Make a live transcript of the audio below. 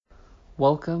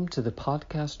Welcome to the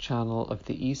podcast channel of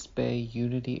the East Bay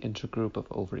Unity Intergroup of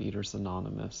Overeaters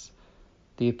Anonymous.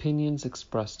 The opinions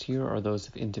expressed here are those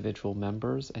of individual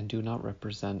members and do not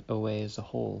represent OA as a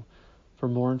whole. For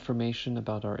more information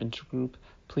about our intergroup,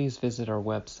 please visit our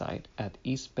website at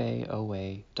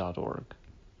eastbayoa.org.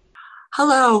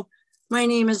 Hello, my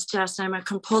name is Jess. I'm a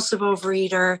compulsive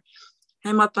overeater.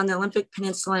 I'm up on the Olympic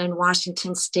Peninsula in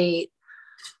Washington State.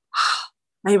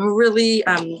 I'm really,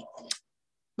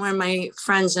 one of my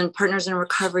friends and partners in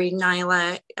recovery,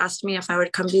 Nyla, asked me if I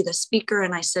would come be the speaker,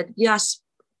 and I said yes,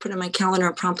 put in my calendar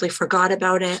and promptly forgot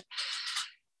about it.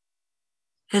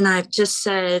 And I've just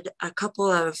said a couple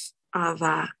of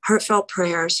heartfelt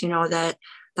prayers, that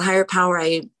the higher power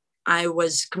I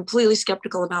was completely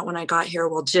skeptical about when I got here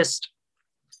will just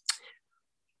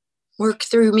work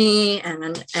through me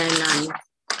and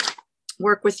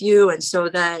work with you. And so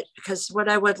that, because what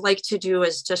I would like to do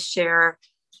is just share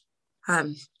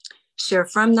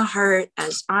from the heart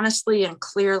as honestly and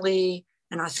clearly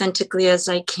and authentically as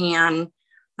I can,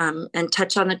 and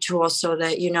touch on the tools so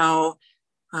that,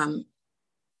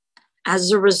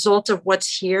 as a result of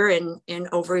what's here in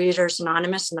Overeaters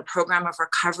Anonymous and the program of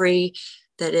recovery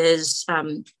that is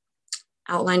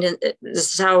outlined in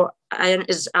this is how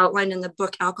is outlined in the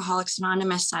book Alcoholics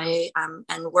Anonymous. I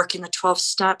and working the 12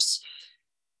 steps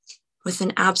with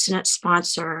an abstinent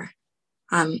sponsor.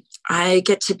 I've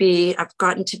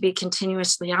gotten to be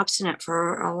continuously abstinent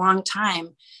for a long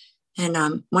time.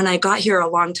 And when I got here, a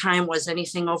long time was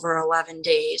anything over 11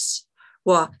 days.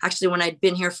 Well, actually, when I'd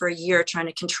been here for a year trying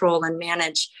to control and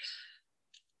manage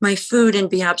my food and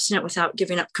be abstinent without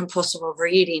giving up compulsive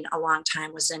overeating, a long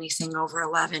time was anything over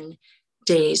 11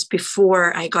 days.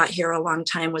 Before I got here, a long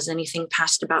time was anything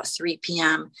past about 3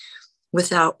 p.m.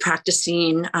 without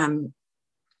practicing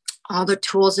all the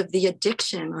tools of the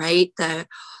addiction, right?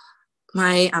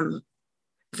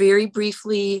 Very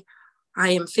briefly, I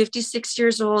am 56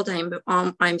 years old.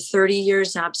 I'm 30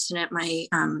 years abstinent.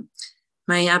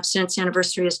 My abstinence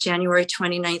anniversary is January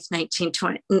 29th,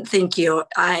 1920. Thank you.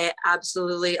 I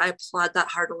applaud that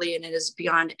heartily, and it is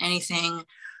beyond anything.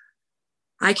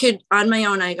 On my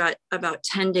own, I got about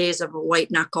 10 days of a white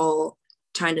knuckle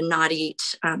trying to not eat,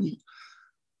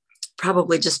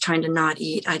 probably just trying to not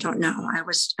eat. I don't know. I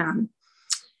was,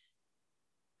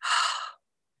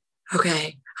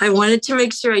 okay. I wanted to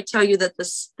make sure I tell you that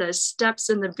the steps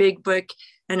in the big book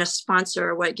and a sponsor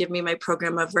are what give me my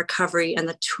program of recovery, and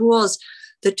the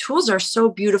tools are so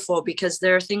beautiful because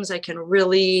there are things I can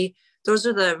really, those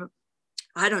are the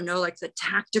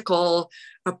tactical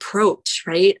approach,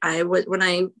 right? When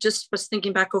I just was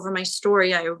thinking back over my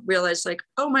story, I realized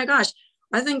oh my gosh,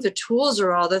 I think the tools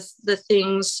are all the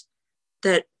things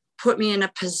that put me in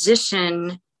a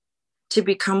position to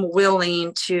become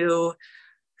willing to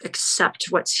accept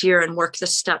what's here and work the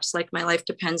steps like my life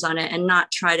depends on it, and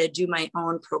not try to do my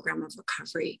own program of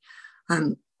recovery.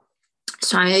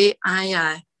 So I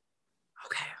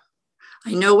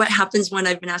know what happens when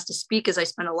I've been asked to speak is I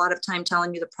spend a lot of time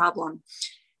telling you the problem,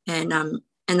 and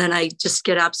then I just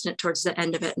get abstinent towards the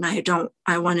end of it. And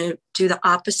I want to do the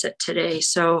opposite today.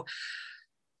 So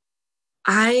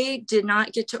I did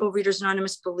not get to Overeaters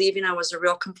Anonymous believing I was a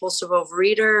real compulsive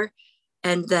overeater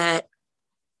and that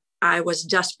I was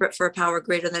desperate for a power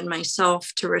greater than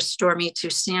myself to restore me to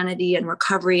sanity and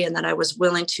recovery, and that I was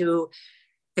willing to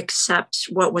accept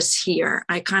what was here.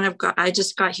 I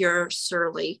just got here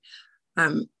surly.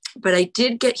 But I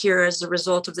did get here as a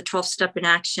result of the 12 step in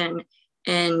action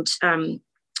and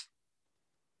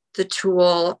the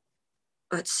tool.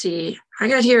 Let's see. I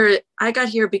got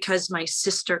here because my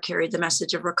sister carried the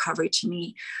message of recovery to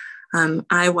me.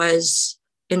 I was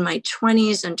in my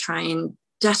 20s and trying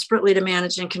desperately to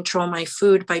manage and control my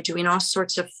food by doing all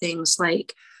sorts of things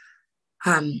like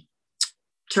trying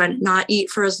to not eat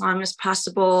for as long as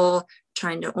possible,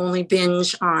 trying to only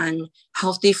binge on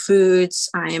healthy foods.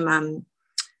 I'm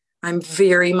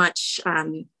very much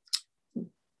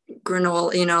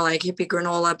granola, like hippie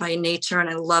granola by nature. And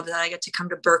I love that I get to come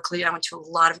to Berkeley. I went to a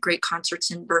lot of great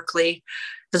concerts in Berkeley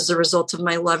as a result of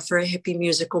my love for a hippie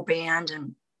musical band.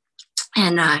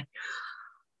 And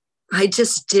I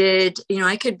just did,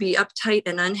 I could be uptight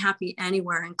and unhappy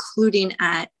anywhere, including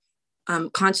at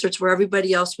concerts where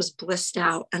everybody else was blissed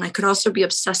out. And I could also be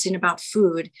obsessing about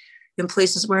food in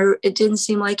places where it didn't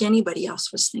seem like anybody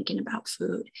else was thinking about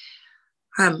food.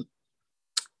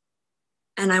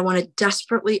 And I wanted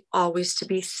desperately always to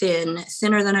be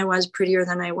thinner than I was, prettier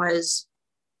than I was,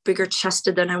 bigger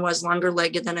chested than I was, longer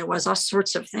legged than I was, all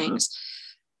sorts of things.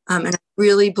 And I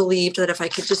really believed that if I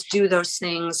could just do those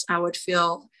things, I would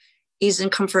feel ease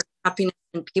and comfort, happiness,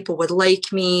 and people would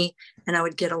like me and I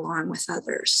would get along with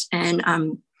others. And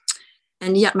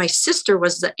And yet my sister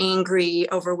was the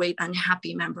angry, overweight,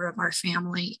 unhappy member of our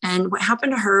family. And what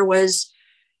happened to her was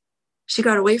she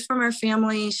got away from our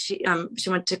family. She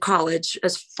went to college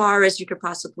as far as you could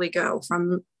possibly go,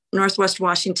 from Northwest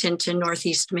Washington to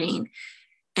Northeast Maine.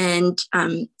 And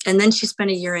then she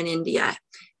spent a year in India.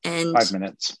 And 5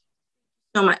 minutes.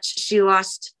 So much. She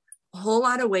lost a whole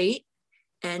lot of weight.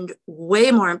 And way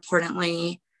more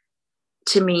importantly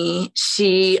to me,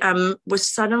 she was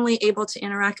suddenly able to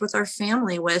interact with our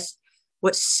family with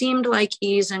what seemed like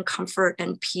ease and comfort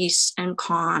and peace and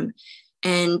calm.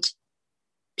 And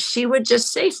she would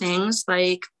just say things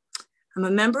like, I'm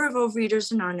a member of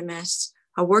Overeaters Anonymous.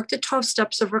 I worked at 12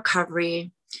 Steps of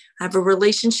Recovery. I have a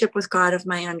relationship with God of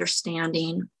my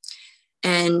understanding.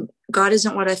 And God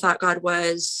isn't what I thought God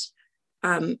was.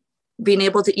 Being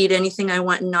able to eat anything I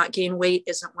want and not gain weight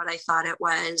isn't what I thought it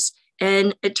was.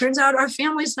 And it turns out our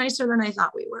family's nicer than I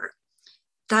thought we were.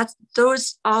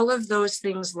 All of those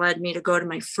things led me to go to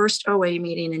my first OA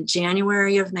meeting in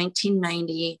January of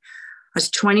 1990. I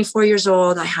was 24 years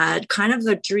old. I had kind of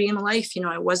the dream life.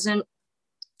 I wasn't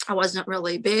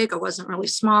really big. I wasn't really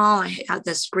small. I had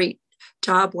this great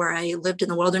job where I lived in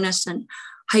the wilderness and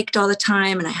hiked all the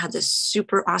time. And I had this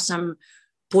super awesome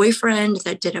boyfriend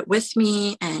that did it with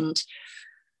me. And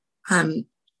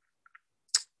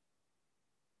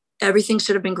everything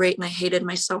should have been great. And I hated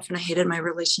myself and I hated my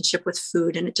relationship with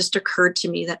food. And it just occurred to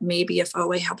me that maybe if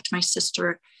OA helped my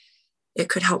sister, it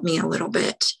could help me a little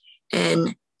bit.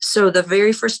 And so the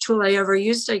very first tool I ever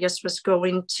used, I guess, was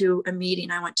going to a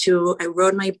meeting. I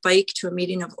rode my bike to a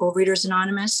meeting of Overeaters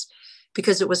Anonymous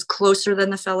because it was closer than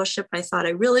the fellowship I thought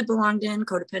I really belonged in,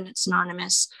 Codependence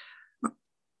Anonymous,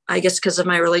 I guess because of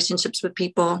my relationships with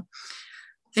people.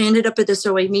 I ended up at this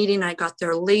OA meeting. I got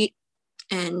there late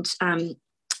and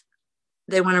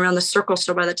they went around the circle.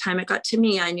 So by the time it got to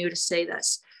me, I knew to say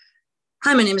this.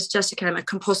 Hi, my name is Jessica. I'm a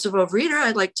compulsive overeater.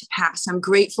 I'd like to pass. I'm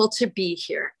grateful to be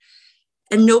here.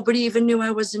 And nobody even knew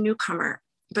I was a newcomer.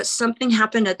 But something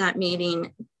happened at that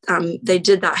meeting. They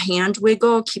did that hand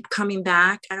wiggle, keep coming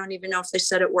back. I don't even know if they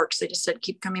said it works. They just said,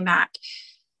 keep coming back.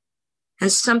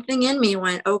 And something in me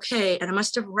went, okay. And I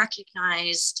must have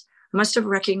recognized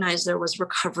there was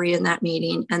recovery in that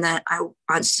meeting and that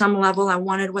on some level, I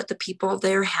wanted what the people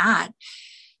there had.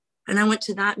 And I went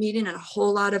to that meeting and a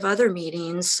whole lot of other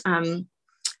meetings on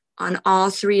all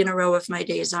 3 in a row of my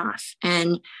days off.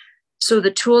 And so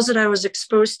the tools that I was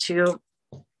exposed to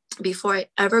before I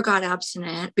ever got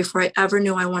abstinent, before I ever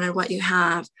knew I wanted what you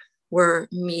have, were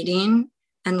meeting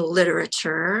and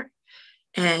literature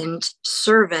and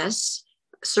service.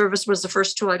 Service was the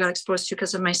first tool I got exposed to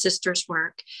because of my sister's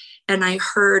work. And I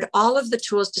heard all of the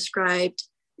tools described,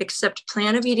 except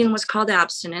plan of eating was called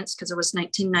abstinence because it was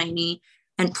 1990,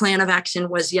 and plan of action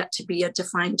was yet to be a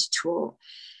defined tool.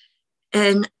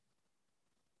 And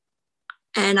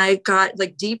I got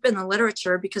deep in the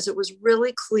literature because it was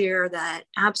really clear that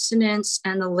abstinence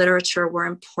and the literature were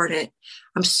important.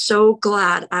 I'm so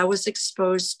glad I was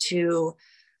exposed to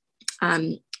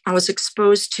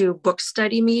book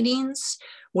study meetings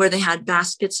where they had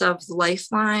baskets of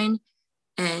Lifeline,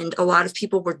 and a lot of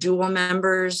people were dual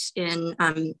members in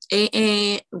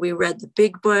AA. We read the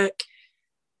big book,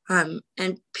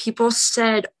 and people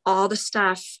said all the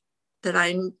stuff that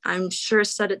I'm sure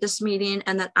said at this meeting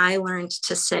and that I learned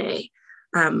to say.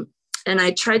 And I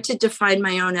tried to define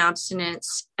my own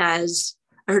abstinence as,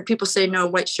 I heard people say no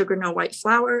white sugar, no white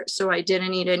flour. So I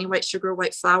didn't eat any white sugar,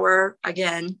 white flour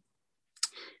again.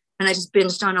 And I just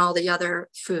binged on all the other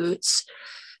foods.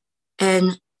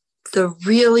 And the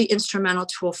really instrumental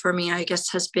tool for me, I guess,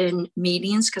 has been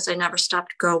meetings because I never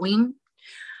stopped going.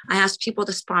 I asked people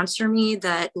to sponsor me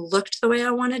that looked the way I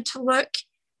wanted to look.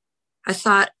 I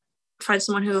thought, find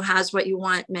someone who has what you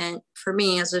want meant for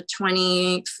me as a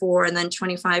 24 and then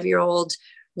 25-year-old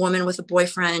woman with a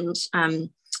boyfriend.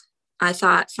 I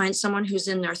thought, find someone who's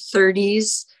in their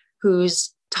 30s,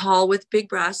 who's tall with big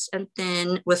breasts and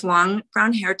thin with long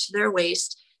brown hair to their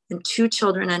waist and 2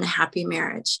 children and a happy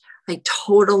marriage. I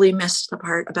totally missed the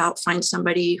part about find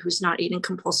somebody who's not eating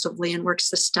compulsively and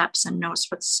works the steps and knows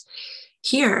what's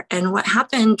here. And what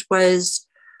happened was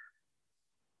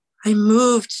I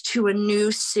moved to a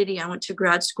new city. I went to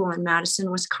grad school in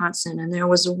Madison, Wisconsin, and there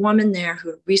was a woman there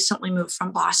who recently moved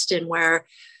from Boston where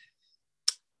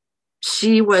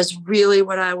she was really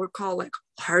what I would call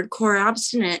hardcore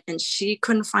abstinent, and she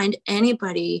couldn't find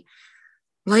anybody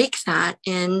like that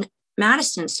in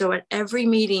Madison. So at every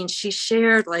meeting, she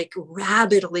shared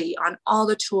rabidly on all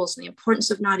the tools and the importance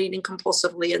of not eating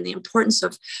compulsively and the importance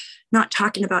of not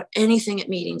talking about anything at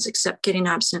meetings except getting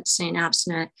abstinent, staying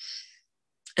abstinent.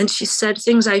 And she said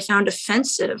things I found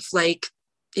offensive, like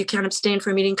you can't abstain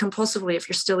from eating compulsively if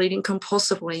you're still eating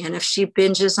compulsively. And if she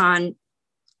binges on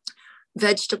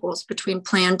vegetables between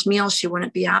planned meals, she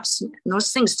wouldn't be abstinent. And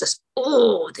those things just,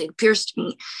 they pierced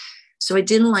me. So I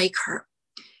didn't like her.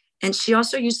 And she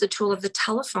also used the tool of the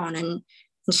telephone, and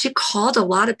she called a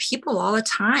lot of people all the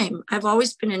time. I've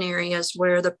always been in areas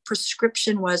where the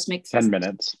prescription was make 10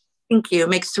 minutes. Thank you.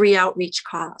 Make 3 outreach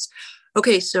calls.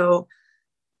 Okay, so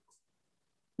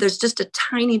there's just a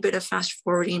tiny bit of fast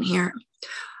forwarding here.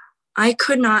 I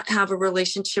could not have a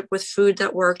relationship with food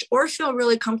that worked or feel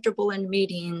really comfortable in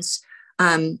meetings,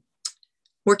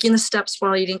 working the steps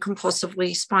while eating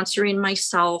compulsively, sponsoring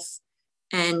myself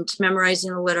and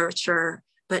memorizing the literature,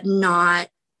 but not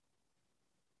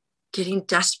getting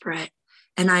desperate.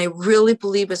 And I really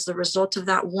believe as the result of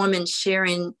that woman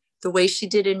sharing the way she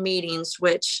did in meetings,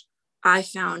 which I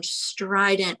found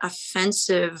strident,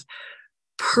 offensive,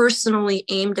 personally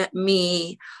aimed at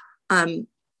me,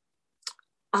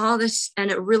 all this,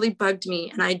 and it really bugged me.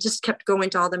 And I just kept going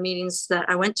to all the meetings that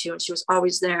I went to, and she was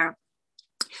always there.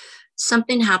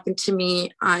 Something happened to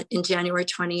me in January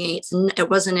 28th, and it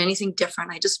wasn't anything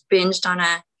different. I just binged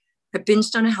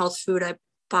on a health food I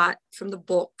bought from the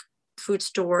bulk food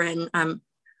store. And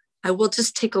I will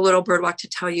just take a little birdwalk to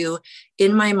tell you,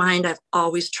 in my mind, I've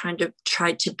always tried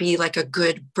to be like a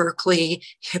good Berkeley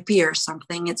hippie or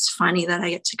something. It's funny that I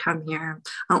get to come here.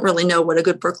 I don't really know what a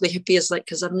good Berkeley hippie is like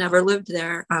because I've never lived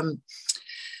there.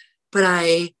 But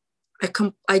I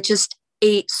just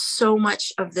ate so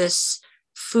much of this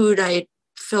food I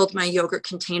filled my yogurt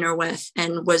container with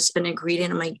and was an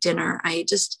ingredient in my dinner. I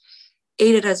just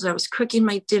ate it as I was cooking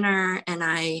my dinner, and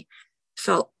I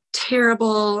felt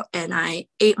terrible, and I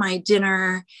ate my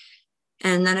dinner,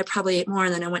 and then I probably ate more,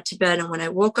 and then I went to bed. And when I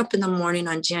woke up in the morning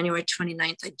on January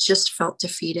 29th, I just felt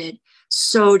defeated,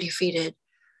 so defeated.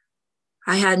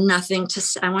 I had nothing to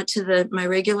say. I went to my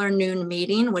regular noon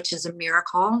meeting, which is a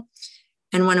miracle.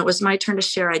 And when it was my turn to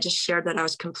share, I just shared that I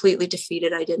was completely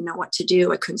defeated. I didn't know what to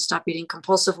do. I couldn't stop eating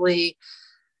compulsively.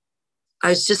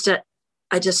 I just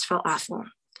felt awful.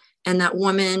 And that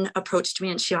woman approached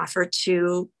me, and she offered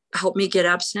to help me get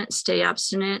abstinent, stay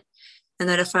abstinent. And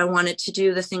that if I wanted to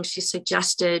do the things she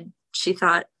suggested, she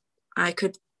thought I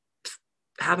could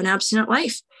have an abstinent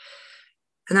life.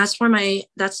 And that's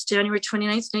January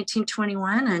 29th,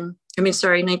 1991.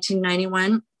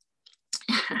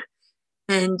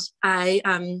 And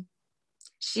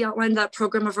she outlined that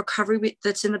program of recovery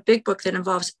that's in the big book that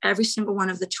involves every single one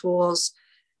of the tools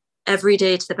every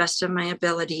day to the best of my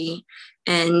ability.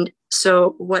 And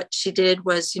so what she did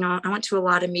was, I went to a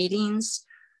lot of meetings.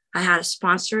 I had a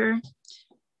sponsor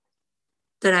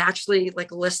that I actually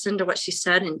listened to what she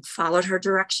said and followed her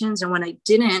directions. And when I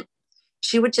didn't,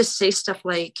 she would just say stuff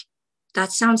like,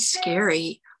 "That sounds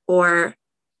scary." Or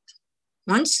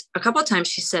a couple of times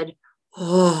she said,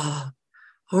 oh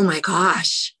my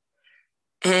gosh.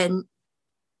 And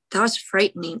that was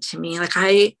frightening to me.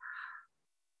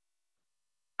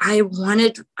 I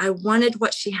wanted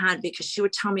what she had, because she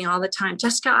would tell me all the time,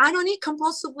 "Jessica, I don't eat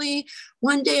compulsively,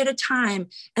 one day at a time.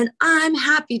 And I'm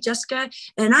happy, Jessica.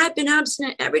 And I've been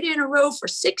abstinent every day in a row for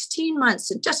 16 months.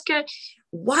 And Jessica,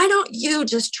 why don't you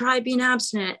just try being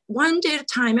abstinent one day at a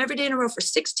time, every day in a row for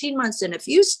 16 months? And if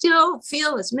you still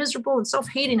feel as miserable and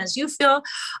self-hating as you feel,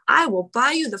 I will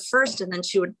buy you the first." And then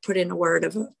she would put in a word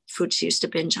of a food she used to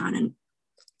binge on.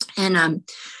 And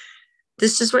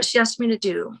this is what she asked me to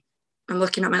do. I'm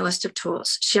looking at my list of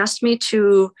tools. She asked me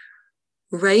to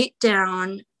write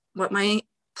down what my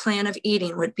plan of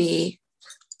eating would be.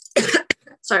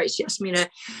 She asked me to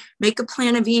make a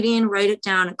plan of eating, write it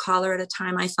down, and call her at a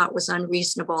time I thought was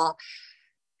unreasonable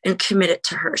and commit it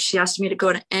to her. She asked me to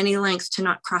go to any length to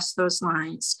not cross those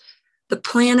lines. The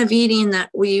plan of eating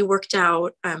that we worked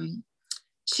out,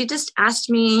 she just asked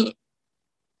me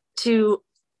to,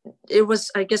 it was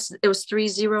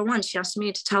 301. She asked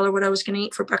me to tell her what I was going to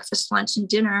eat for breakfast, lunch, and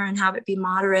dinner, and have it be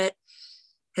moderate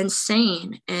and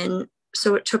sane. And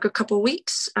so it took a couple of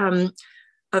weeks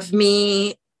of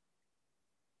me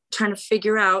trying to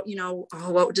figure out,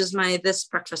 what does this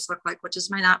breakfast look like? What does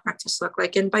that breakfast look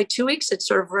like? And by 2 weeks, it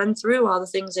sort of run through all the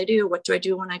things I do. What do I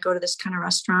do when I go to this kind of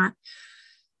restaurant?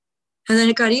 And then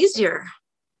it got easier.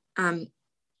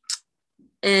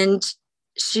 And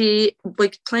she,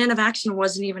 plan of action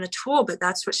wasn't even a tool, but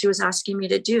that's what she was asking me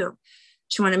to do.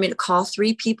 She wanted me to call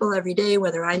 3 people every day,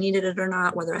 whether I needed it or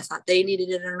not, whether I thought they needed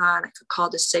it or not. I could call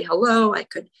to say hello. I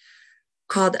could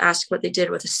call to ask what they did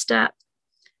with a step.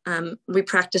 We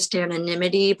practiced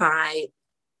anonymity by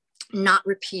not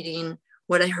repeating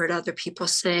what I heard other people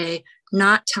say,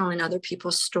 not telling other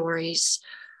people's stories.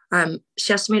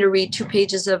 She asked me to read 2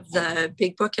 pages of the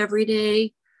big book every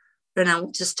day. and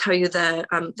I'll just tell you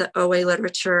the OA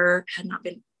literature had not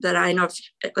been, that I know of,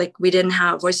 like we didn't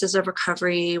have Voices of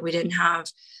Recovery, we didn't have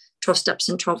 12 Steps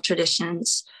and 12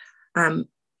 Traditions.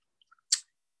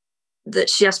 That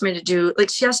she asked me to do, like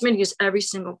she asked me to use every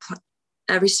single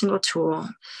tool,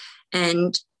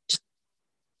 and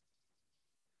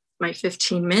my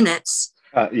 15 minutes.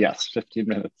 Yes, 15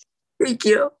 minutes. Thank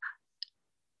you.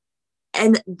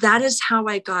 And that is how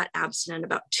I got abstinent.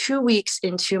 About 2 weeks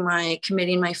into my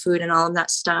committing my food and all of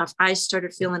that stuff, I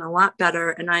started feeling a lot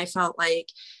better. And I felt like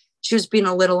she was being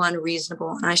a little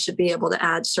unreasonable, and I should be able to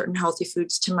add certain healthy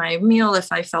foods to my meal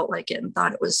if I felt like it and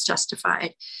thought it was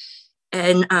justified.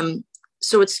 And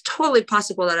so it's totally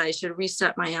possible that I should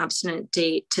reset my abstinent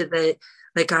date to the,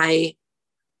 like I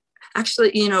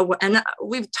actually, you know, and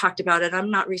we've talked about it. I'm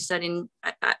not resetting.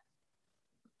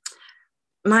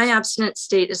 My abstinent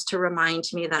state is to remind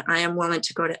me that I am willing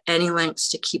to go to any lengths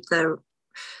to keep the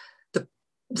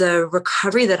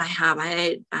recovery that I have.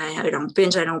 I don't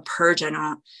binge, I don't purge, I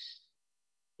don't,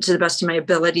 to the best of my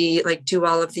ability, like do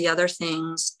all of the other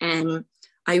things. And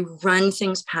I run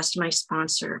things past my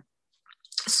sponsor.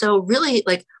 So really,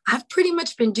 like I've pretty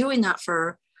much been doing that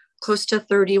for close to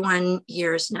 31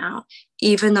 years now,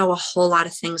 even though a whole lot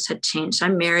of things had changed. I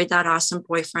married that awesome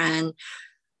boyfriend.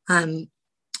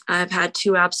 I've had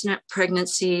 2 abstinent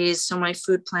pregnancies, so my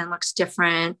food plan looks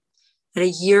different. At a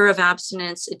year of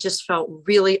abstinence, it just felt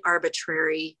really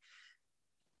arbitrary.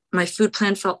 My food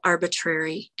plan felt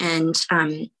arbitrary, and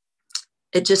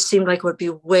it just seemed like it would be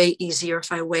way easier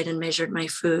if I weighed and measured my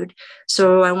food.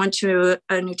 So I went to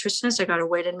a nutritionist. I got a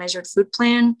weighed and measured food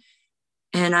plan,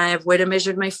 and I have weighed and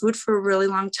measured my food for a really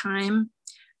long time.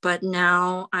 But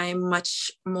now I'm much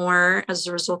more, as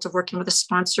a result of working with a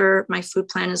sponsor, my food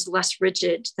plan is less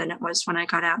rigid than it was when I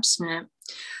got abstinent.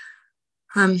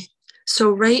 So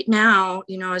right now,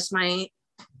 you know,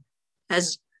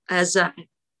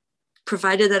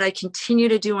 provided that I continue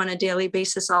to do on a daily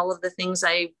basis all of the things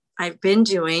I've been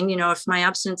doing, you know, if my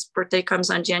abstinence birthday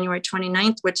comes on January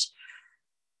 29th, which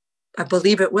I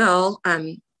believe it will,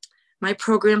 my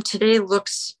program today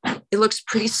looks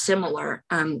pretty similar.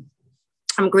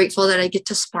 I'm grateful that I get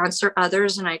to sponsor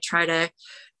others, and I try to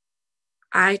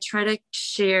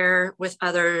share with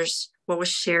others what was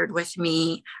shared with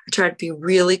me. I try to be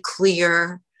really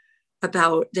clear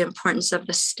about the importance of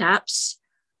the steps.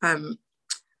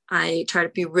 I try to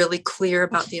be really clear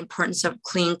about the importance of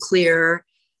clean, clear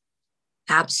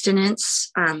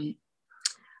abstinence.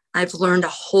 I've learned a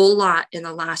whole lot in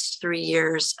the last 3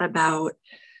 years about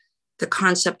the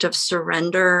concept of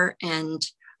surrender, and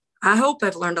I hope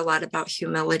I've learned a lot about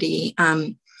humility.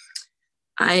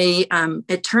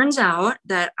 It turns out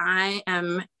that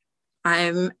I'm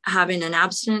having an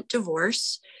abstinent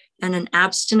divorce and an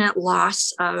abstinent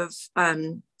loss of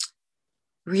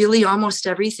really almost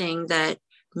everything that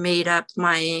made up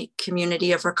my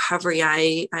community of recovery.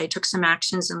 I took some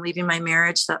actions in leaving my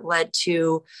marriage that led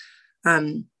to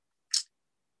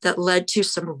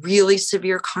some really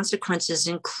severe consequences,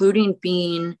 including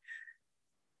being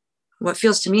what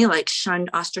feels to me like shunned,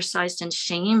 ostracized, and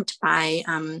shamed by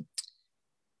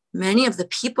many of the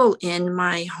people in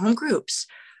my home groups,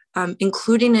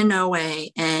 including in OA.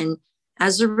 And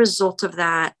as a result of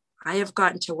that, I have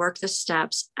gotten to work the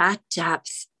steps at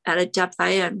a depth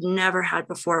I have never had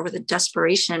before, with a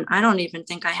desperation I don't even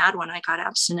think I had when I got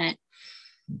abstinent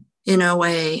in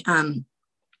OA. And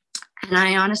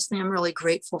I honestly am really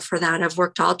grateful for that. I've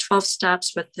worked all 12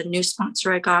 steps with the new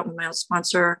sponsor I got when my old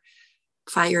sponsor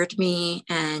fired me,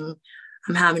 and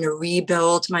I'm having to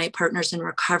rebuild my partners in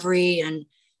recovery and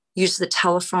use the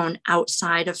telephone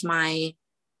outside of my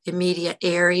immediate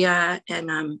area, and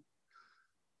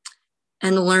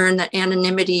learn that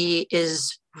anonymity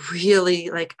is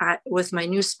really like, with my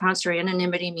new sponsor,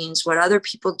 anonymity means what other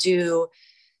people do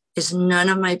is none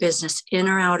of my business, in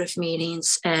or out of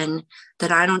meetings, and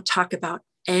that I don't talk about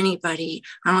anybody.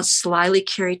 I don't slyly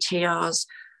carry tales.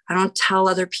 I don't tell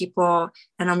other people.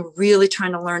 And I'm really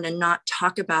trying to learn to not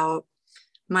talk about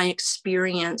my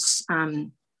experience,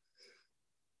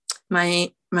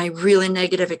 my really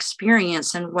negative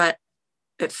experience and what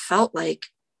it felt like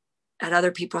at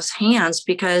other people's hands,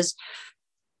 because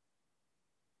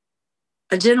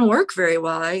it didn't work very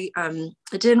well. It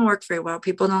didn't work very well.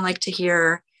 People don't like to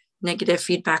hear negative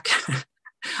feedback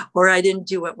or I didn't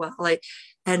do it well.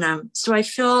 So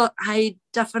I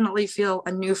definitely feel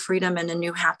a new freedom and a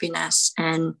new happiness.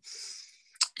 And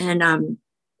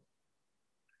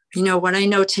what I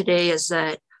know today is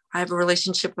that I have a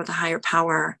relationship with a higher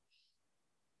power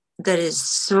that is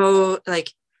so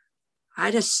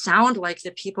I just sound like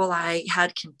the people I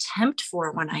had contempt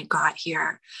for when I got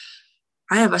here.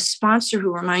 I have a sponsor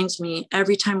who reminds me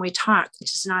every time we talk,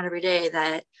 which is not every day,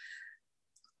 that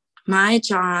my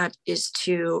job is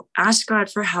to ask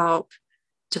God for help,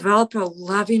 develop a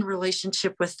loving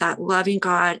relationship with that loving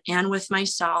God and with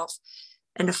myself,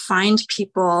 and to find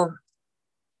people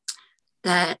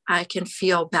that I can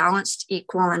feel balanced,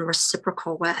 equal, and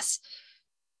reciprocal with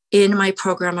in my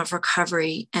program of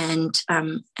recovery, and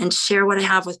share what I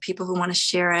have with people who want to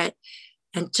share it,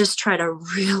 and just try to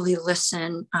really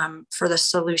listen for the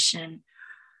solution.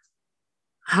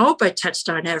 I hope I touched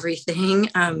on everything.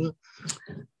 I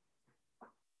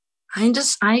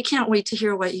can't wait to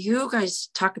hear what you guys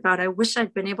talk about. I wish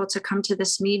I'd been able to come to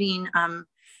this meeting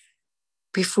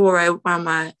before I,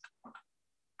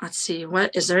 let's see,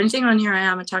 is there anything on here I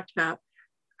haven't talked about?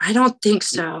 I don't think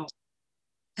so.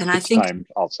 And I think time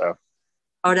also.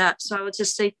 So I would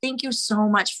just say, thank you so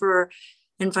much for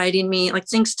inviting me. Like,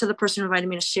 thanks to the person who invited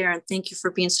me to share. And thank you for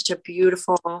being such a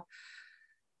beautiful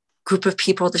group of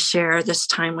people to share this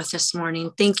time with this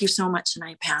morning. Thank you so much. And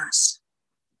I pass.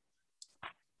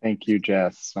 Thank you,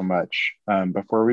 Jess, so much. Before we